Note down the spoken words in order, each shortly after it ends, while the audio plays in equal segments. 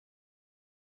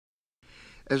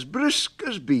As brisk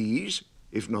as bees,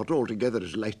 if not altogether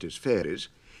as light as fairies,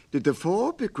 did the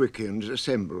 4 Pickwick'S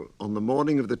assemble on the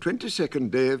morning of the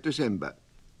 22nd day of December.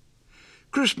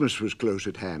 Christmas was close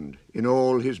at hand, in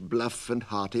all his bluff and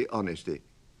hearty honesty.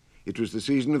 It was the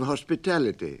season of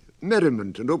hospitality,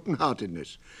 merriment, and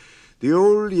open-heartedness. The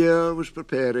old year was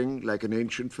preparing, like an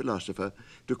ancient philosopher,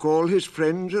 to call his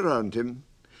friends around him,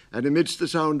 and amidst the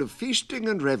sound of feasting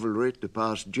and revelry to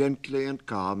pass gently and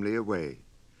calmly away.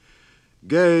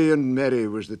 Gay and merry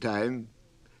was the time,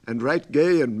 and right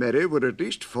gay and merry were at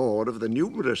least 4 of the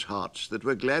numerous hearts that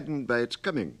were gladdened by its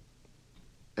coming.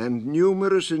 And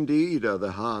numerous indeed are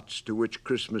the hearts to which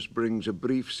Christmas brings a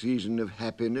brief season of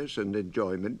happiness and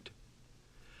enjoyment.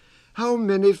 How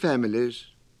many families,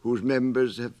 whose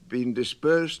members have been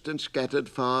dispersed and scattered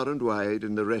far and wide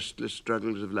in the restless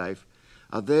struggles of life,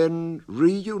 are then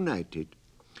reunited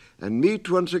and meet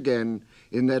once again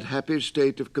in that happy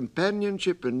state of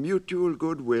companionship and mutual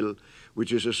goodwill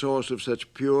which is a source of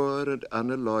such pure and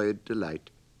unalloyed delight.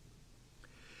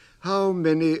 How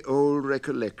many old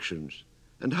recollections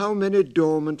and how many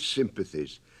dormant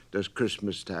sympathies does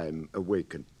Christmas time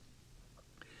awaken?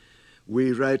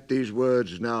 We write these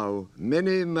words now,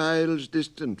 many miles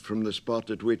distant from the spot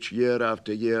at which year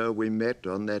after year we met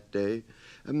on that day,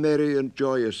 a merry and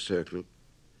joyous circle.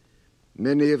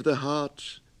 Many of the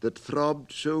hearts that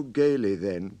throbbed so gaily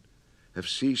then have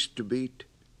ceased to beat.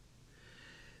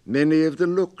 Many of the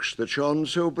looks that shone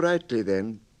so brightly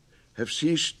then have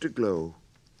ceased to glow.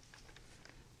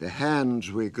 The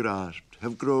hands we grasped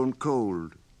have grown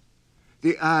cold.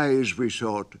 The eyes we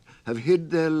sought have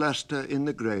hid their lustre in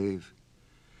the grave.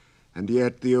 And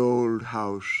yet the old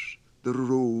house, the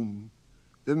room,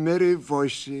 the merry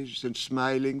voices and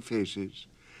smiling faces,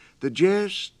 the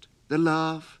jest, the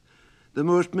laugh, the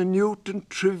most minute and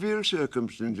trivial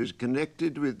circumstances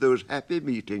connected with those happy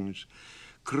meetings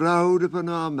crowd upon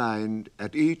our mind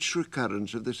at each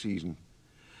recurrence of the season,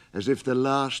 as if the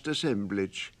last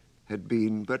assemblage had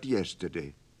been but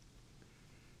yesterday.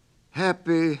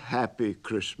 Happy, happy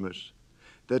Christmas,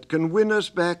 that can win us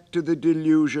back to the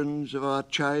delusions of our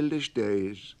childish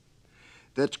days,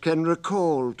 that can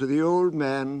recall to the old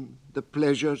man the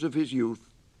pleasures of his youth,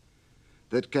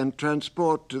 that can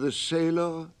transport to the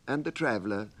sailor and the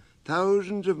traveller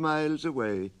thousands of miles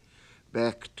away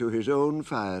back to his own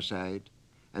fireside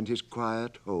and his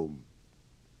quiet home.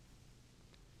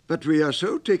 But we are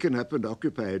so taken up and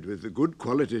occupied with the good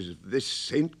qualities of this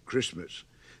Saint Christmas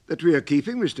that we are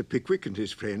keeping Mr. Pickwick and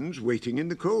his friends waiting in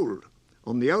the cold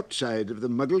on the outside of the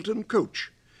Muggleton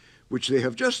coach, which they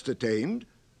have just attained,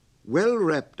 well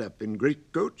wrapped up in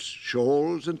greatcoats,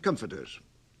 shawls, and comforters.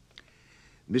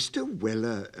 Mr.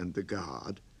 Weller and the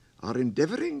guard are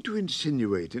endeavouring to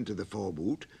insinuate into the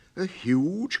foreboot a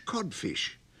huge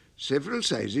codfish, several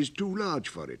sizes too large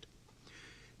for it.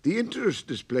 The interest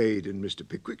displayed in Mr.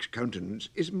 Pickwick's countenance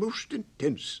is most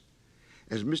intense,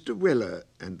 as Mr. Weller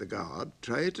and the guard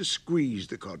try to squeeze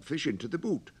the codfish into the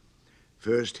boot,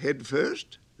 first head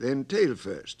first, then tail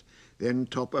first, then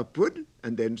top upward,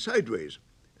 and then sideways,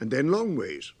 and then long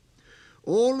ways,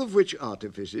 all of which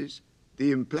artifices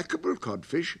the implacable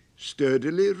codfish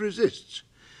sturdily resists,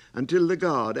 until the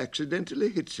guard accidentally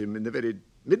hits him in the very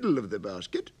middle of the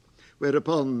basket,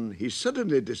 whereupon he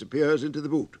suddenly disappears into the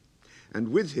boot, and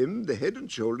with him the head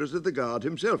and shoulders of the guard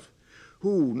himself,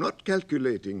 who, not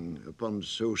calculating upon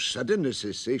so sudden a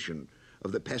cessation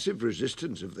of the passive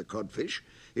resistance of the codfish,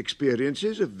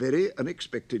 experiences a very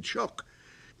unexpected shock,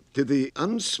 to the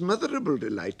unsmotherable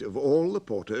delight of all the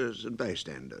porters and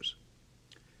bystanders.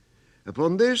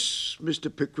 Upon this,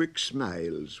 Mr. Pickwick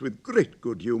smiles with great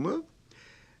good humour,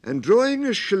 and drawing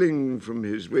a shilling from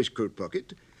his waistcoat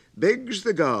pocket, begs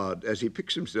the guard, as he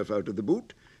picks himself out of the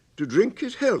boot, to drink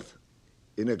his health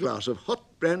in a glass of hot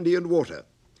brandy and water.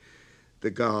 The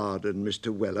guard and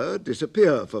Mr. Weller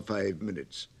disappear for 5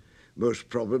 minutes, most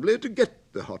probably to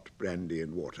get the hot brandy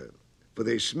and water, for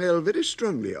they smell very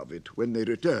strongly of it when they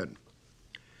return.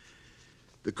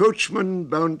 The coachman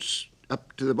bounces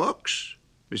up to the box,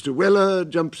 Mr. Weller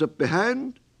jumps up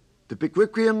behind, the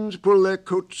Pickwick'S pull their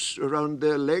coats around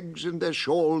their legs and their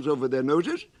shawls over their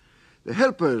noses, the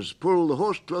helpers pull the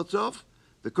horsecloths off,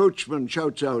 the coachman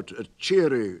shouts out a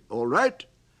cheery "all right,"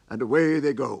 and away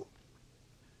they go.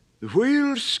 The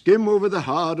wheels skim over the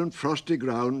hard and frosty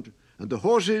ground, and the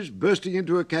horses, bursting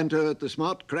into a canter at the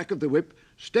smart crack of the whip,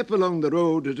 step along the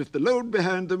road as if the load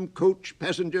behind them, coach,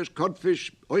 passengers, codfish,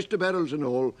 oyster barrels and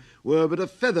all, were but a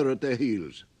feather at their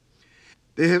heels.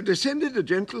 They have descended a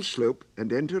gentle slope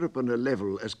and enter upon a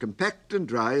level as compact and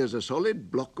dry as a solid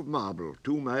block of marble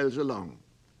 2 miles along.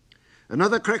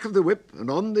 Another crack of the whip, and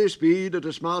on they speed at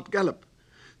a smart gallop.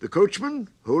 The coachman,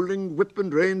 holding whip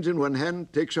and reins in one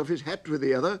hand, takes off his hat with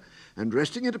the other, and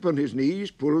resting it upon his knees,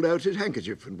 pulls out his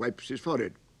handkerchief and wipes his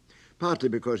forehead, partly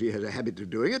because he has a habit of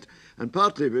doing it, and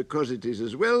partly because it is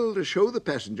as well to show the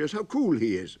passengers how cool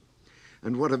he is,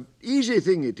 and what an easy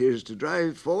thing it is to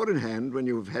drive four in hand when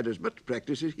you have had as much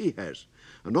practice as he has.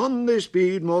 And on they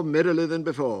speed more merrily than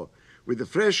before, with the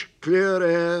fresh, clear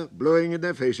air blowing in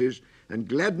their faces and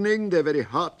gladdening their very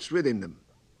hearts within them.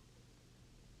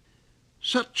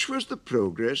 Such was the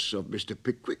progress of Mr.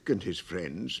 Pickwick and his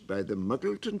friends by the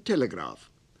Muggleton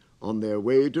Telegraph on their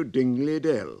way to Dingley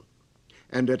Dell,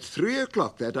 and at 3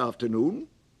 o'clock that afternoon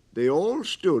they all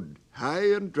stood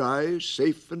high and dry,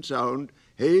 safe and sound,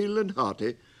 hale and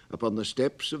hearty, upon the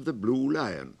steps of the Blue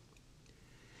Lion.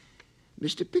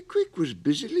 Mr. Pickwick was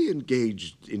busily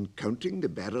engaged in counting the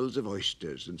barrels of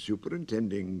oysters and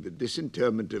superintending the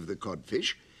disinterment of the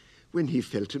codfish when he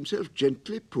felt himself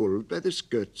gently pulled by the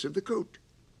skirts of the coat.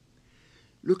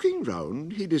 Looking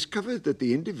round, he discovered that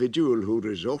the individual who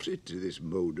resorted to this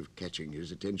mode of catching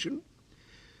his attention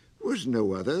was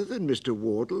no other than Mr.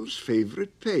 Wardle's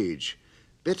favourite page,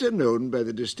 better known by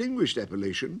the distinguished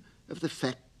appellation of the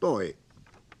Fat Boy.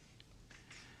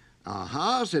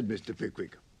 "Aha," said Mr.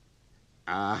 Pickwick.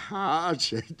 "Aha,"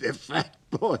 said the Fat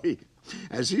Boy.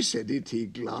 As he said it, he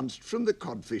glanced from the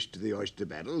codfish to the oyster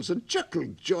barrels and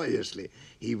chuckled joyously.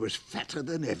 He was fatter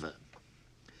than ever.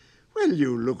 "Well,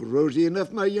 you look rosy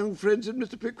enough, my young friend," said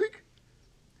Mr. Pickwick.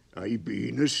 "I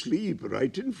been asleep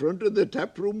right in front of the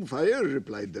tap-room fire,"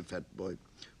 replied the Fat Boy,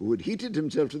 who had heated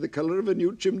himself to the colour of a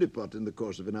new chimney-pot in the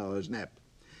course of an hour's nap.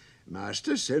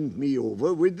 "Master sent me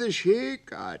over with the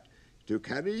shay-cart to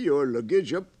carry your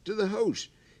luggage up to the house.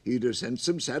 He'd have sent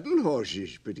some saddle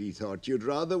horses, but he thought you'd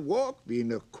rather walk,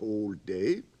 being a cold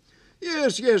day."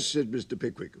 Yes, said Mr.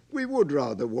 Pickwick, "we would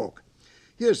rather walk.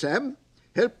 Here, Sam,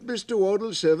 help Mr.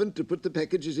 Wardle's servant to put the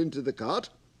packages into the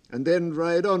cart, and then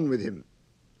ride on with him.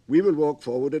 We will walk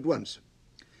forward at once."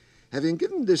 Having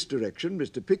given this direction,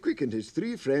 Mr. Pickwick and his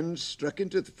three friends struck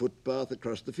into the footpath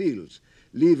across the fields,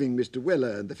 leaving Mr.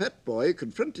 Weller and the Fat Boy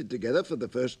confronted together for the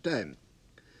first time.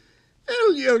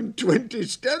 "Well, young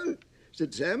 20-stun,"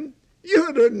 said Sam,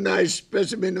 "you're a nice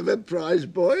specimen of a prize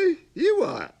boy, you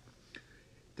are."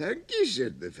 "Thank you,"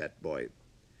 said the Fat Boy.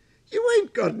 "You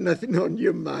ain't got nothing on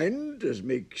your mind as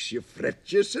makes you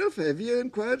fret yourself, have you?"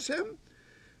 inquired Sam.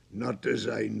 "Not as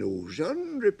I knows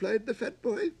on," replied the Fat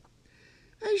Boy.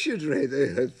 "I should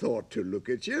rather have thought to look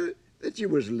at you that you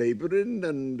was labouring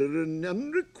under an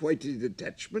unrequited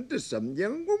attachment to some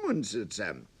young woman," said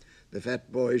Sam. The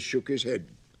Fat Boy shook his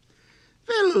head.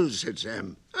 "Well," said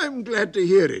Sam, "I'm glad to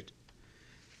hear it.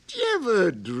 Do you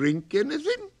ever drink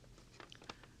anything?"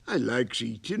 "I likes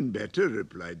eating better,"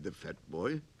 replied the Fat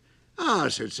Boy. "Ah,"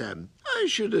 said Sam, "I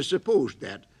should have supposed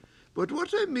that. But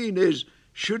what I mean is,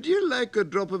 should you like a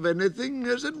drop of anything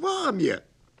as 'ud warm you?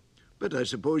 But I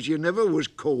suppose you never was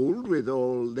cold with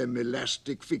all them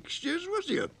elastic fixtures, was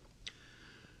you?"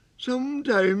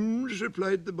 "Sometimes,"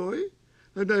 replied the boy,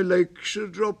 "and I likes a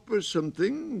drop of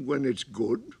something when it's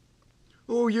good."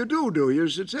 "Oh, you do you?"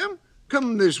 said Sam.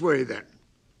 "Come this way, then."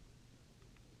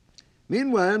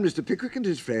 Meanwhile, Mr. Pickwick and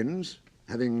his friends,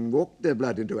 having walked their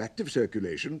blood into active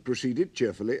circulation, proceeded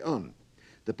cheerfully on.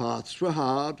 The paths were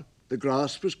hard, the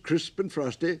grass was crisp and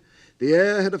frosty, the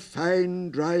air had a fine,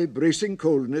 dry, bracing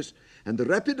coldness, and the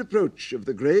rapid approach of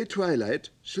the grey twilight,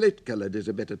 slate-coloured is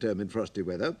a better term in frosty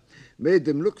weather, made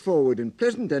them look forward in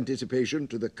pleasant anticipation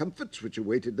to the comforts which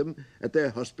awaited them at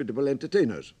their hospitable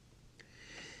entertainers.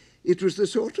 It was the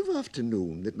sort of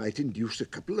afternoon that might induce a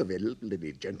couple of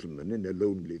elderly gentlemen in a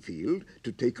lonely field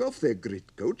to take off their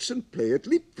greatcoats and play at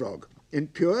leapfrog in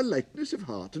pure lightness of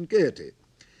heart and gaiety.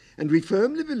 And we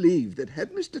firmly believe that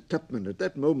had Mr. Tupman at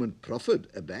that moment proffered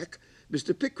a back,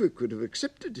 Mr. Pickwick would have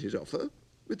accepted his offer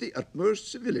with the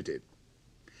utmost civility.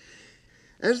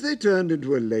 As they turned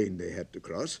into a lane they had to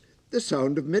cross, the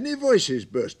sound of many voices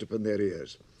burst upon their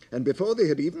ears, and before they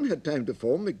had even had time to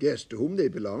form a guess to whom they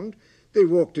belonged, they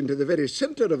walked into the very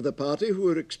centre of the party who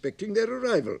were expecting their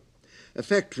arrival, a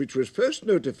fact which was first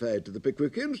notified to the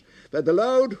Pickwickians by the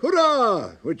loud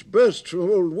hurrah which burst from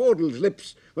old Wardle's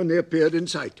lips when they appeared in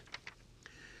sight.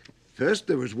 First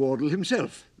there was Wardle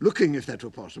himself, looking, if that were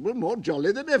possible, more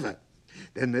jolly than ever.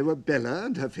 Then there were Bella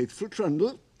and her faithful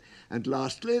Trundle, and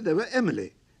lastly there were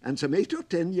Emily and some 8 or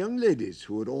 10 young ladies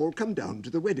who had all come down to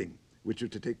the wedding, which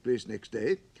was to take place next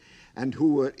day, and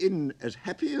who were in as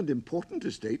happy and important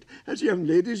a state as young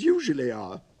ladies usually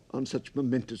are on such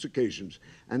momentous occasions,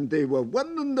 and they were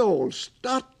one and all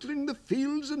startling the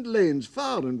fields and lanes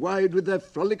far and wide with their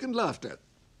frolic and laughter.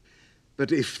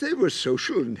 But if they were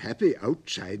social and happy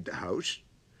outside the house,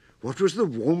 What was the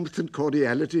warmth and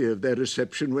cordiality of their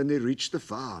reception when they reached the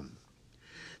farm?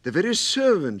 The very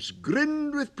servants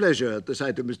grinned with pleasure at the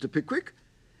sight of Mr. Pickwick,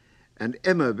 and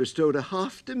Emma bestowed a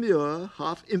half-demure,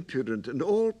 half-impudent, and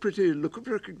all-pretty look of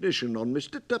recognition on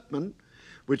Mr. Tupman,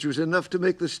 which was enough to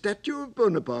make the statue of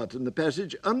Bonaparte in the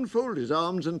passage unfold his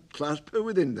arms and clasp her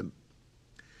within them.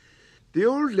 The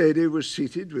old lady was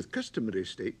seated with customary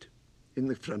state in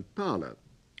the front parlour,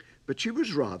 but she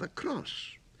was rather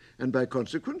cross, and by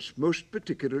consequence most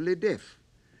particularly deaf.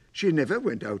 She never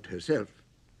went out herself,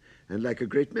 and like a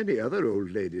great many other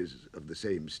old ladies of the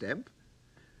same stamp,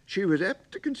 she was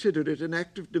apt to consider it an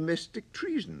act of domestic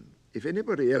treason if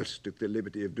anybody else took the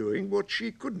liberty of doing what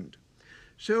she couldn't.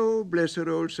 So, bless her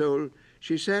old soul,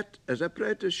 she sat as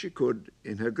upright as she could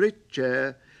in her great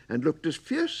chair and looked as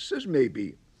fierce as may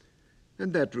be,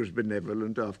 and that was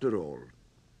benevolent after all.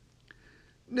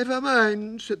 "Never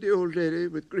mind," said the old lady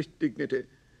with great dignity.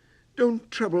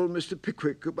 "Don't trouble Mr.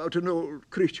 Pickwick about an old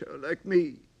creature like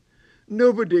me.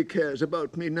 Nobody cares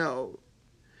about me now,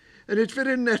 and it's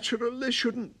very natural they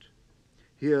shouldn't."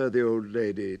 Here the old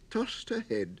lady tossed her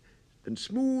head and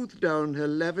smoothed down her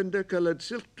lavender-coloured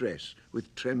silk dress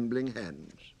with trembling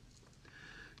hands.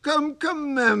 "Come,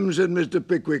 come, ma'am," said Mr.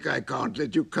 Pickwick, "I can't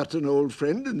let you cut an old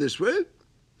friend in this way.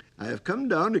 I have come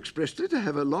down expressly to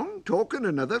have a long talk and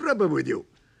another rubber with you,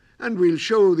 and we'll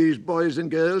show these boys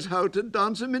and girls how to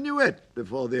dance a minuet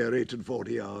before they are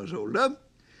 48 hours older."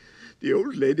 The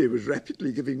old lady was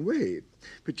rapidly giving way,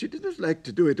 but she did not like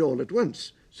to do it all at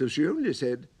once, so she only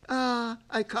said, "Ah,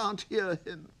 I can't hear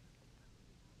him."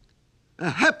 A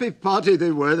happy party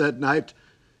they were that night,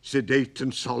 sedate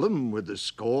and solemn with the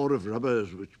score of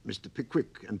rubbers which Mr.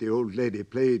 Pickwick and the old lady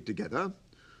played together.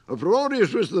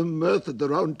 Uproarious was the mirth at the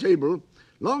round table.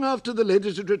 Long after the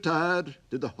ladies had retired,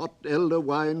 did the hot elder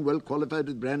wine, well qualified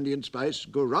with brandy and spice,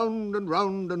 go round and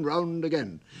round and round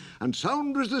again, and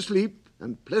sound was the sleep,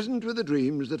 and pleasant were the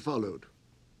dreams that followed.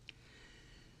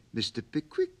 Mr.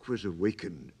 Pickwick was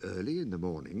awakened early in the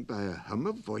morning by a hum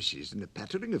of voices and a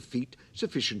pattering of feet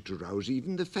sufficient to rouse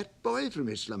even the fat boy from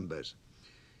his slumbers.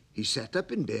 He sat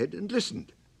up in bed and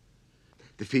listened.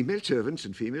 The female servants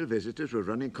and female visitors were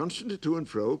running constantly to and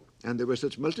fro, and there were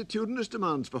such multitudinous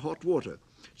demands for hot water,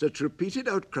 such repeated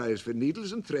outcries for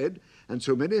needles and thread, and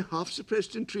so many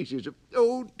half-suppressed entreaties of,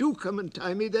 "Oh, do come and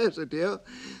tie me, there's a dear,"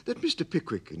 that Mr.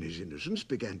 Pickwick, in his innocence,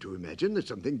 began to imagine that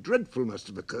something dreadful must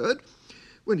have occurred,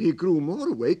 when he grew more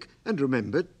awake and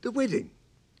remembered the wedding.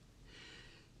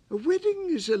 A wedding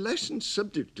is a licensed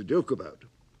subject to joke about,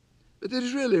 but there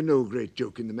is really no great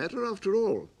joke in the matter after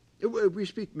all. We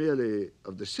speak merely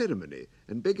of the ceremony,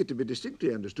 and beg it to be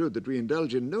distinctly understood that we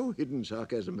indulge in no hidden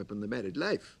sarcasm upon the married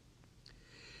life.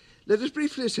 Let us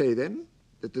briefly say, then,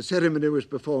 that the ceremony was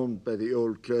performed by the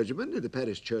old clergyman in the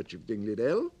parish church of Dingley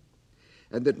Dell,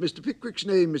 and that Mr. Pickwick's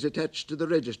name is attached to the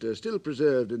register still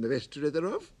preserved in the vestry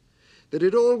thereof, that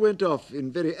it all went off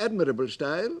in very admirable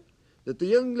style, that the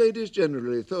young ladies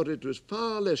generally thought it was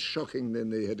far less shocking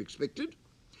than they had expected,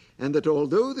 and that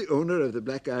although the owner of the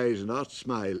black eyes and arch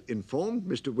smile informed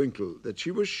Mr. Winkle that she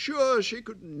was sure she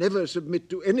could never submit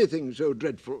to anything so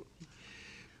dreadful,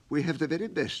 we have the very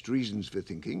best reasons for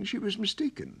thinking she was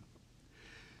mistaken.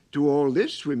 To all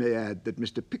this we may add that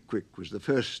Mr. Pickwick was the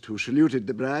first who saluted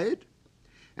the bride,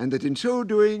 and that in so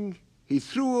doing he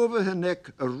threw over her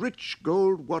neck a rich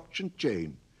gold watch and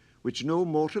chain, which no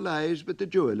mortal eyes but the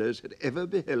jeweller's had ever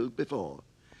beheld before.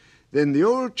 Then the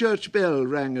old church bell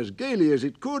rang as gaily as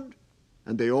it could,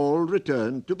 and they all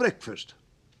returned to breakfast.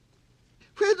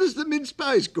 "Where does the mince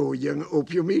pies go, young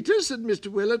opium eater?" said Mr.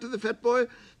 Weller to the fat boy.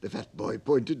 The fat boy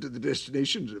pointed to the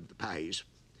destinations of the pies.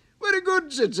 "Very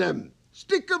good," said Sam.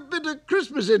 "Stick a bit of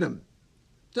Christmas in 'em.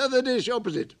 T'other dish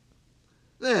opposite.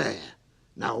 There.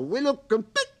 Now we look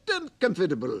compact and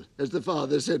comfortable, as the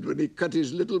father said when he cut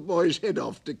his little boy's head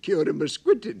off to cure him of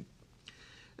squinting."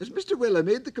 As Mr. Weller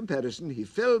made the comparison, he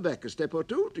fell back a step or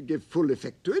two to give full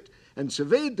effect to it, and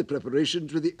surveyed the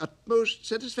preparations with the utmost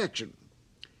satisfaction.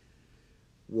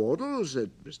 "Wardle," said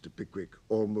Mr. Pickwick,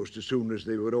 almost as soon as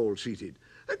they were all seated,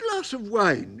 "a glass of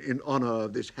wine in honour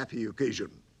of this happy occasion."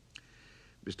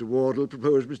 Mr. Wardle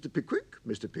proposed Mr. Pickwick.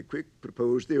 Mr. Pickwick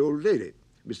proposed the old lady.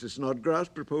 Mr. Snodgrass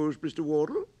proposed Mr.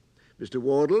 Wardle. Mr.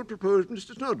 Wardle proposed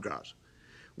Mr. Snodgrass.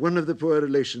 One of the poor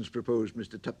relations proposed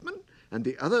Mr. Tupman, and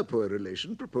the other poor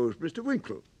relation proposed Mr.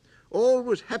 Winkle. All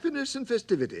was happiness and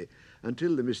festivity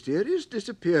until the mysterious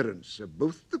disappearance of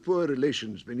both the poor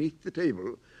relations beneath the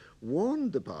table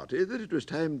warned the party that it was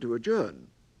time to adjourn.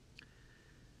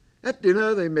 At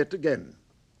dinner they met again,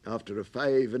 after a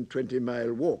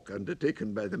 25-mile walk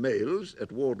undertaken by the males,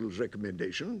 at Wardle's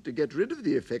recommendation, to get rid of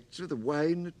the effects of the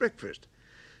wine at breakfast.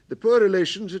 The poor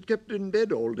relations had kept in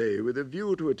bed all day with a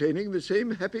view to attaining the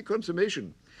same happy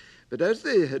consummation, but as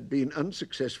they had been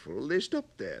unsuccessful, they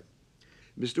stopped there.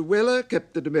 Mr. Weller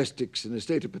kept the domestics in a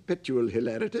state of perpetual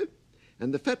hilarity,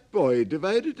 and the fat boy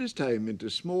divided his time into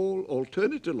small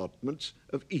alternate allotments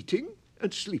of eating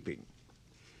and sleeping.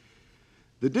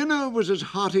 The dinner was as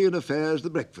hearty an affair as the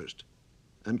breakfast,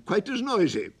 and quite as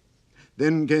noisy.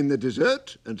 Then came the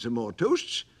dessert and some more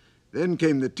toasts, then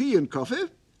came the tea and coffee,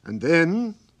 and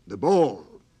then the ball.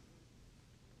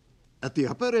 At the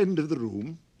upper end of the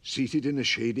room, seated in a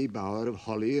shady bower of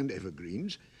holly and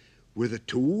evergreens, were the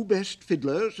two best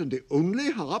fiddlers and the only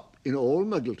harp in all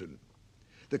Muggleton.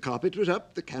 The carpet was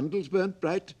up, the candles burnt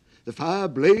bright, the fire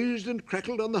blazed and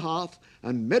crackled on the hearth,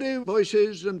 and merry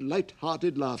voices and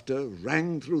light-hearted laughter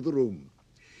rang through the room.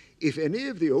 If any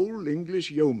of the old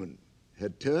English yeomen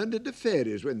had turned into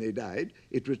fairies when they died,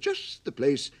 it was just the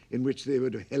place in which they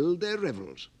would have held their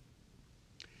revels.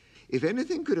 If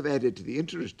anything could have added to the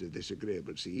interest of this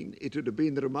agreeable scene, it would have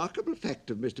been the remarkable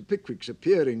fact of Mr. Pickwick's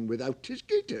appearing without his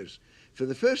gaiters for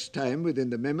the first time within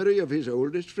the memory of his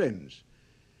oldest friends.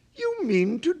 "You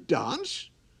mean to dance?"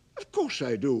 "Of course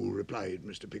I do," replied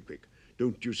Mr. Pickwick.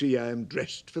 "Don't you see I am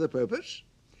dressed for the purpose?"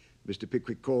 Mr.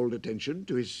 Pickwick called attention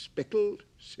to his speckled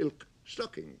silk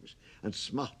stockings and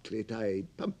smartly tied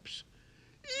pumps.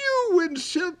 "You in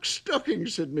silk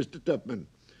stockings," said Mr. Tupman.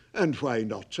 "And why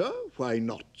not, sir? Why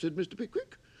not?" said Mr.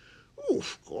 Pickwick. "Oh,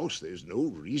 of course, there's no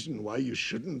reason why you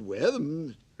shouldn't wear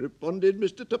them," responded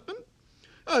Mr. Tupman.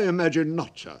 "I imagine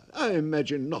not, sir. I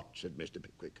imagine not," said Mr.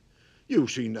 Pickwick. "You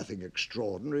see nothing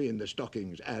extraordinary in the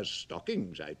stockings as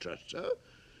stockings, I trust, sir?"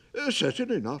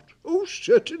 "Certainly not. Oh,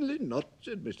 certainly not,"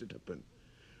 said Mr. Tupman.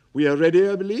 "We are ready,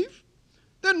 I believe?"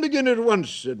 "Then begin at once,"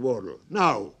 said Wardle.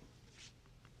 "Now."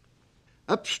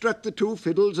 Up struck the two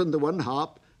fiddles and the one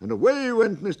harp, and away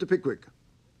went Mr. Pickwick.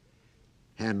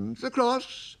 Hands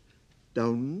across,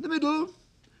 down the middle,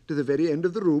 to the very end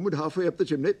of the room and halfway up the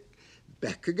chimney,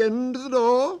 back again to the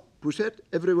door, poussette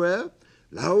everywhere,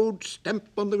 loud stamp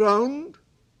on the ground,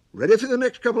 ready for the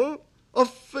next couple,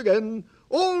 off again,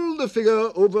 all the figure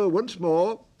over once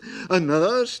more,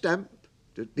 another stamp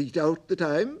to beat out the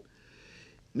time,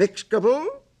 next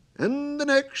couple, and the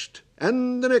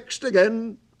next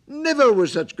again. Never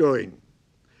was such going.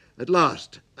 At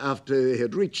last, after they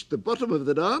had reached the bottom of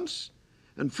the dance,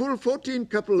 and full 14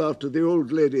 couple after the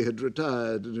old lady had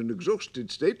retired in an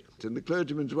exhausted state, and the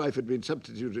clergyman's wife had been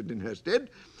substituted in her stead,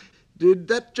 did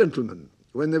that gentleman,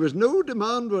 when there was no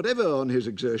demand whatever on his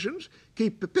exertions,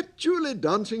 keep perpetually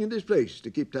dancing in his place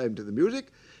to keep time to the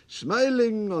music,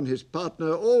 smiling on his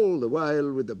partner all the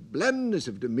while with a blandness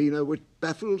of demeanour which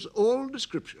baffles all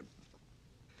description.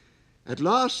 At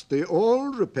last they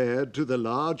all repaired to the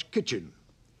large kitchen,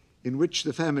 in which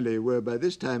the family were by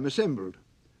this time assembled,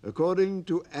 according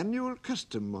to annual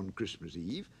custom on Christmas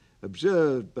Eve,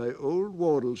 observed by old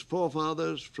Wardle's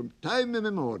forefathers from time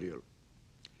immemorial.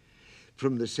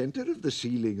 From the centre of the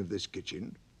ceiling of this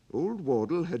kitchen, old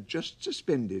Wardle had just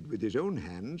suspended with his own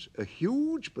hands a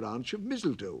huge branch of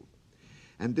mistletoe,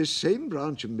 and this same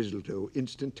branch of mistletoe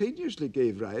instantaneously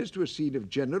gave rise to a scene of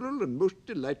general and most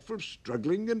delightful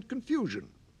struggling and confusion.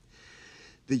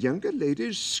 The younger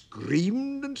ladies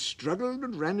screamed and struggled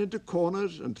and ran into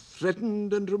corners and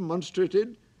threatened and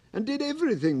remonstrated and did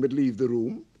everything but leave the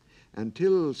room,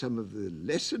 until some of the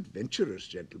less adventurous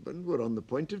gentlemen were on the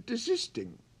point of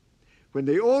desisting, when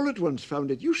they all at once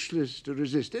found it useless to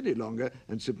resist any longer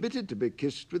and submitted to be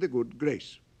kissed with a good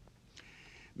grace.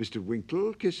 Mr.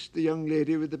 Winkle kissed the young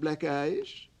lady with the black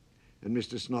eyes, and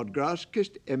Mr. Snodgrass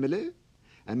kissed Emily,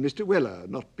 and Mr. Weller,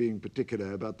 not being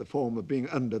particular about the form of being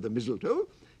under the mistletoe,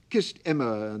 kissed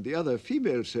Emma and the other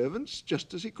female servants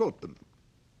just as he caught them.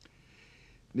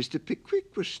 Mr.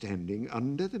 Pickwick was standing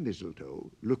under the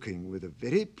mistletoe, looking with a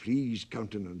very pleased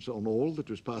countenance on all that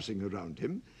was passing around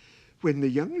him, when the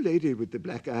young lady with the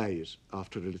black eyes,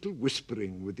 after a little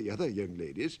whispering with the other young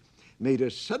ladies, made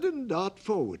a sudden dart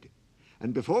forward,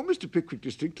 and before Mr. Pickwick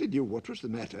distinctly knew what was the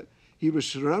matter, he was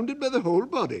surrounded by the whole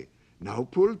body, now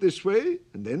pulled this way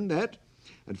and then that,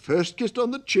 and first kissed on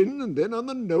the chin and then on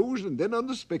the nose and then on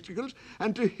the spectacles,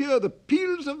 and to hear the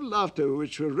peals of laughter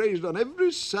which were raised on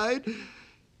every side.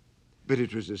 But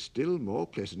it was a still more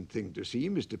pleasant thing to see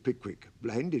Mr. Pickwick,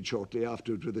 blinded shortly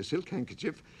afterwards with a silk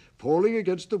handkerchief, falling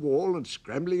against the wall and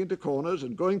scrambling into corners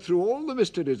and going through all the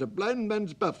mysteries of blind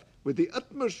man's buff with the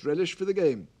utmost relish for the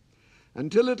game,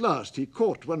 until at last he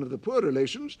caught one of the poor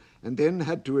relations and then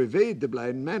had to evade the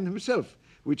blind man himself,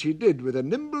 which he did with a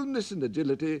nimbleness and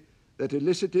agility that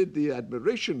elicited the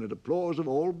admiration and applause of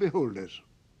all beholders.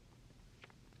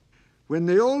 When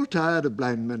they all tired of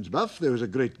blind man's buff, there was a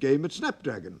great game at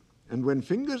snapdragon, And when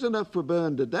fingers enough were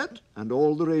burned at that, and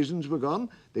all the raisins were gone,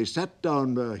 they sat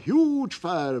down by a huge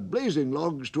fire of blazing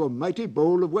logs to a mighty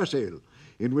bowl of wassail,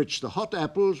 in which the hot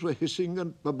apples were hissing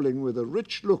and bubbling with a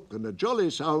rich look and a jolly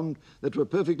sound that were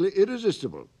perfectly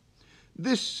irresistible.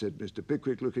 "This," said Mr.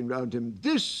 Pickwick, looking round him,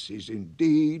 "this is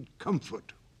indeed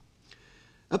comfort."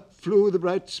 Up flew the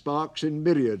bright sparks in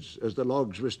myriads as the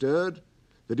logs were stirred.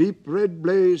 The deep red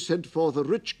blaze sent forth a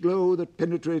rich glow that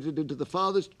penetrated into the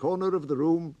farthest corner of the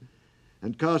room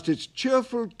and cast its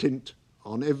cheerful tint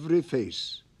on every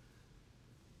face.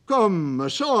 "Come, a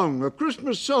song, a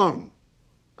Christmas song.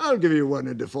 I'll give you one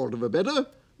in default of a better.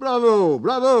 Bravo,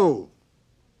 bravo!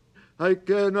 I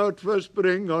care not for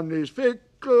spring on his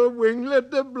fickle wing,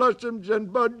 let the blossoms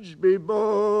and buds be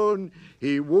born.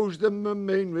 He woos them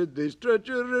amain with his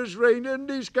treacherous rain, and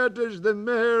he scatters them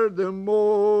ere the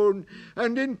morn.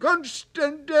 And in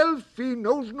constant delf he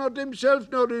knows not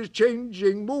himself, nor his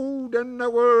changing mood and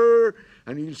hour.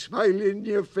 And he'll smile in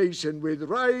your face, and with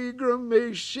wry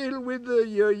grimace he'll wither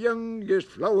your youngest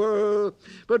flower.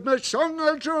 But my song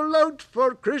I'll troll out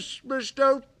for Christmas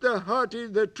stout, the hearty,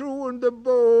 the true, and the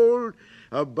bold.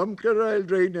 A bumper I'll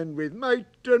drain, and with might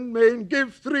and main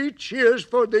give 3 cheers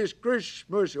for this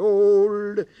Christmas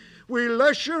old. We'll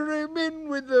usher him in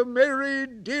with a merry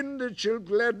din that shall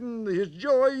gladden his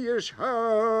joyous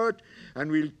heart,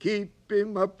 and we'll keep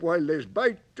him up while there's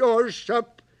bite or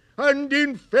sup, and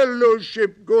in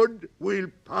fellowship good we'll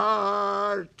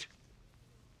part."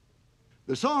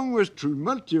 The song was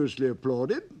tumultuously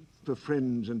applauded, for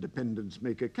friends and dependents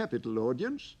make a capital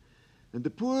audience, and the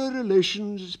poor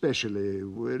relations especially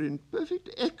were in perfect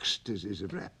ecstasies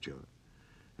of rapture.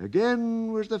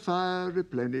 Again was the fire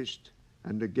replenished,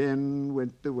 and again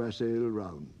went the wassail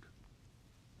round.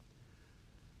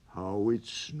 "How it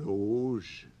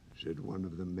snows," said one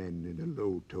of the men in a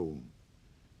low tone.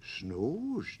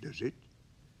 "Snows, does it?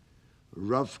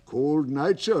 Rough, cold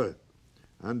night, sir,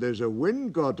 and there's a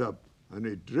wind got up, and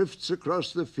it drifts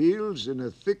across the fields in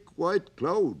a thick white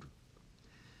cloud."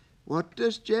 "What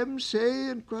does Jem say?"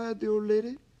 inquired the old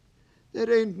lady. "There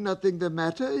ain't nothing the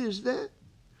matter, is there?"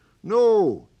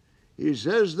 "No, he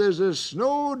says there's a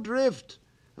snow drift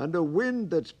and a wind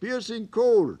that's piercing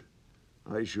cold.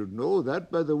 I should know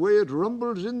that by the way it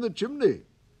rumbles in the chimney."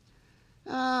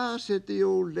 "Ah," said the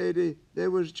old lady,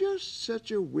 "there was just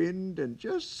such a wind and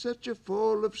just such a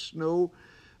fall of snow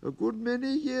a good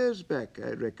many years back,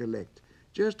 I recollect,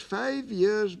 just 5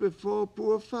 years before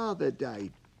poor father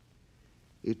died.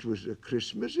 It was a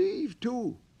Christmas Eve,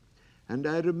 too, and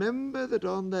I remember that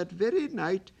on that very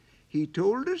night he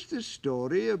told us the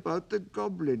story about the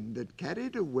goblin that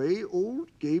carried away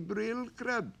old Gabriel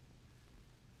Crubb."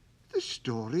 "The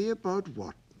story about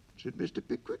what?" said Mr.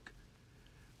 Pickwick.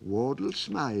 Wardle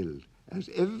smiled as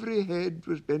every head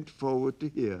was bent forward to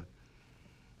hear,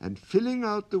 and filling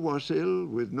out the wassail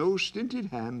with no stinted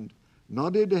hand,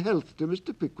 nodded a health to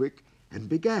Mr. Pickwick and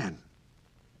began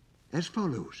as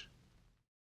follows.